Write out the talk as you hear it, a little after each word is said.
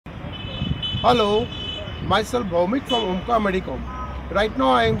Hello, myself Bhaumik from Omkar Medicom. Right now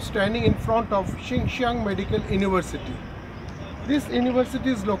I am standing in front of Xinxiang Medical University. This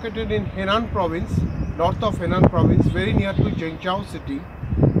university is located in Henan province, north of Henan province, very near to Xinxiang city.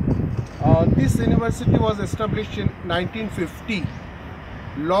 This university was established in 1950,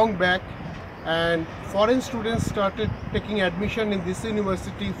 long back, and foreign students started taking admission in this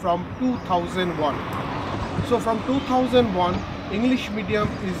university from 2001. So from 2001, English medium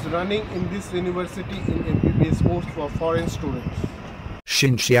is running in this university in MBBS course for foreign students.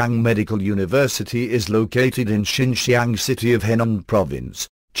 Xinxiang Medical University is located in Xinxiang city of Henan province,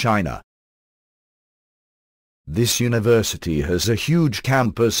 China. This university has a huge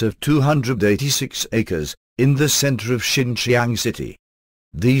campus of 286 acres in the center of Xinxiang city.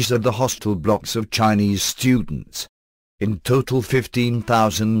 These are the hostel blocks of Chinese students. In total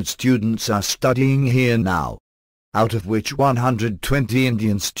 15,000 students are studying here now, out of which 120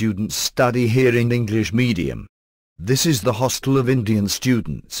 Indian students study here in English medium. This is the hostel of Indian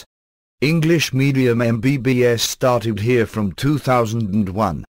students. English medium MBBS started here from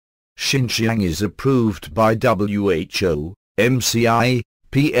 2001. Xinxiang is approved by WHO, MCI,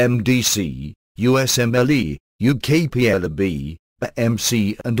 PMDC, USMLE, UK PLAB,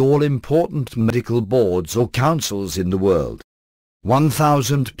 MC and all important medical boards or councils in the world.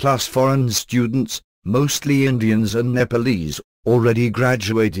 1,000 plus foreign students, mostly Indians and Nepalese, already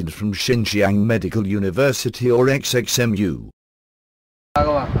graduated from Xinxiang Medical University or XXMU.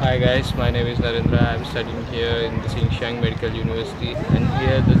 Hi guys, my name is Narendra. I am studying here in the Xinxiang Medical University, and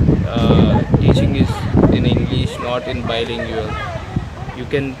here the teaching is in English, not in bilingual. You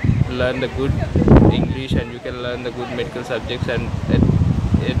can learn the good English and you can learn the good medical subjects, and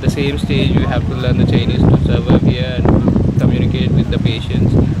at the same stage you have to learn the Chinese to survive here and to communicate with the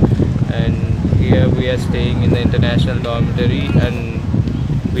patients. And here we are staying in the international dormitory, and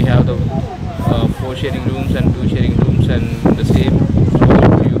we have the 4 sharing rooms and 2 sharing rooms, and the same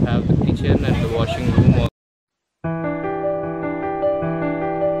floor you have the kitchen and the washing room.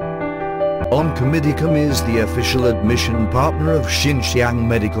 Omkar Medicom is the official admission partner of Xinxiang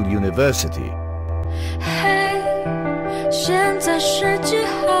Medical University.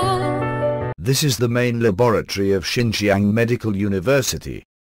 This is the main laboratory of Xinxiang Medical University.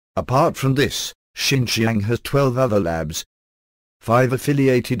 Apart from this, Xinxiang has 12 other labs, 5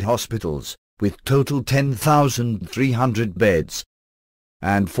 affiliated hospitals, with total 10,300 beds,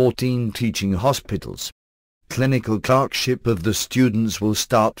 and 14 teaching hospitals. Clinical clerkship of the students will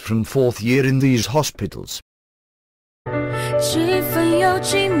start from 4th year in these hospitals.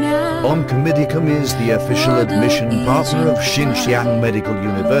 Omkar Medicom is the official admission partner of Xinxiang Medical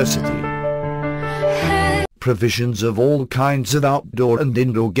University. Provisions of all kinds of outdoor and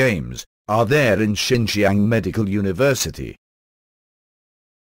indoor games are there in Xinxiang Medical University.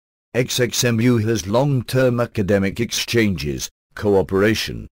 XXMU has long-term academic exchanges,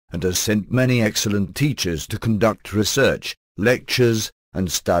 cooperation, and has sent many excellent teachers to conduct research, lectures,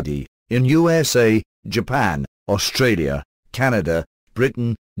 and study in USA, Japan, Australia, Canada,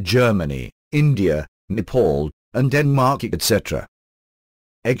 Britain, Germany, India, Nepal, and Denmark, etc.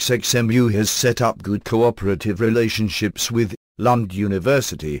 XXMU has set up good cooperative relationships with Lund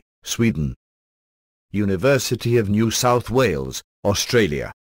University, Sweden, University of New South Wales,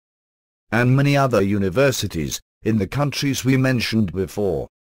 Australia, and many other universities in the countries we mentioned before.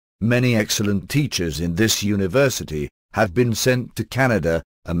 Many excellent teachers in this university have been sent to Canada,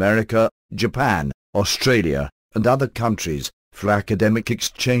 America, Japan, Australia, and other countries for academic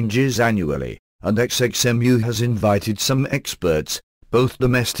exchanges annually, and XXMU has invited some experts, both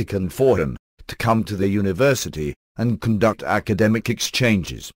domestic and foreign, to come to the university and conduct academic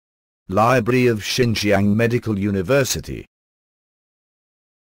exchanges. Library of Xinxiang Medical University.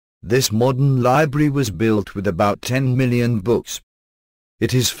 This modern library was built with about 10 million books.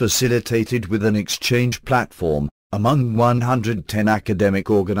 It is facilitated with an exchange platform among 110 academic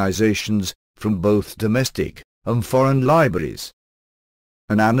organizations from both domestic and foreign libraries.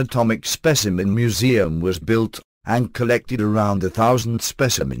 An anatomic specimen museum was built and collected around 1,000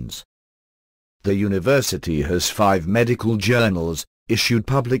 specimens. The university has 5 medical journals issued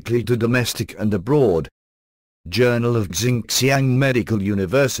publicly to domestic and abroad. Journal of Xinxiang Medical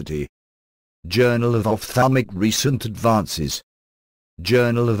University, Journal of Ophthalmic Recent Advances,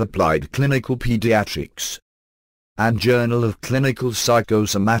 Journal of Applied Clinical Pediatrics, and Journal of Clinical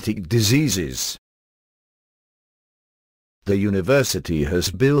Psychosomatic Diseases. The university has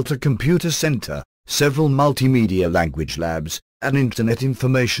built a computer center, several multimedia language labs, an Internet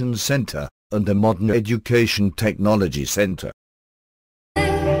Information Center, and a modern education technology center.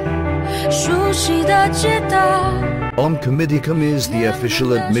 Medicom is the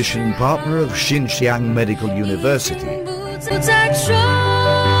official admission partner of Xinxiang Medical University.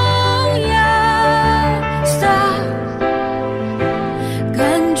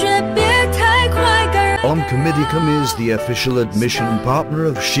 Medicom is the official admission partner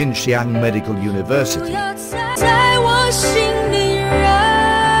of Xinxiang Medical University.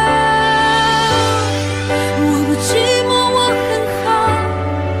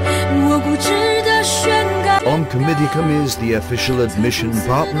 Medicom is the official admission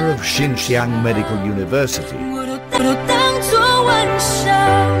partner of Xinxiang Medical University.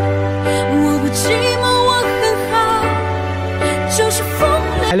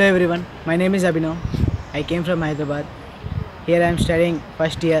 Hello everyone, my name is Abhinav. I came from Hyderabad. Here I am studying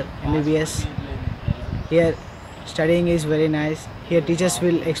first year MBBS. Here studying is very nice. Here teachers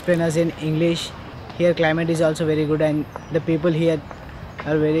will explain us in English. Here climate is also very good and the people here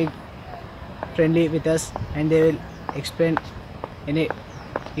are very friendly with us and they will explain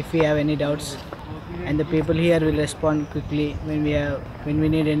if we have any doubts, and the people here will respond quickly when we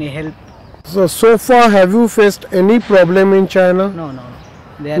need any help. So far have you faced any problem in China? No.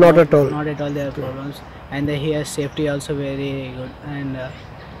 Not at all. Not at all there are problems, and here safety also very good, and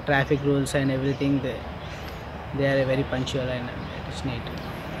traffic rules and everything they are very punctual and it's neat.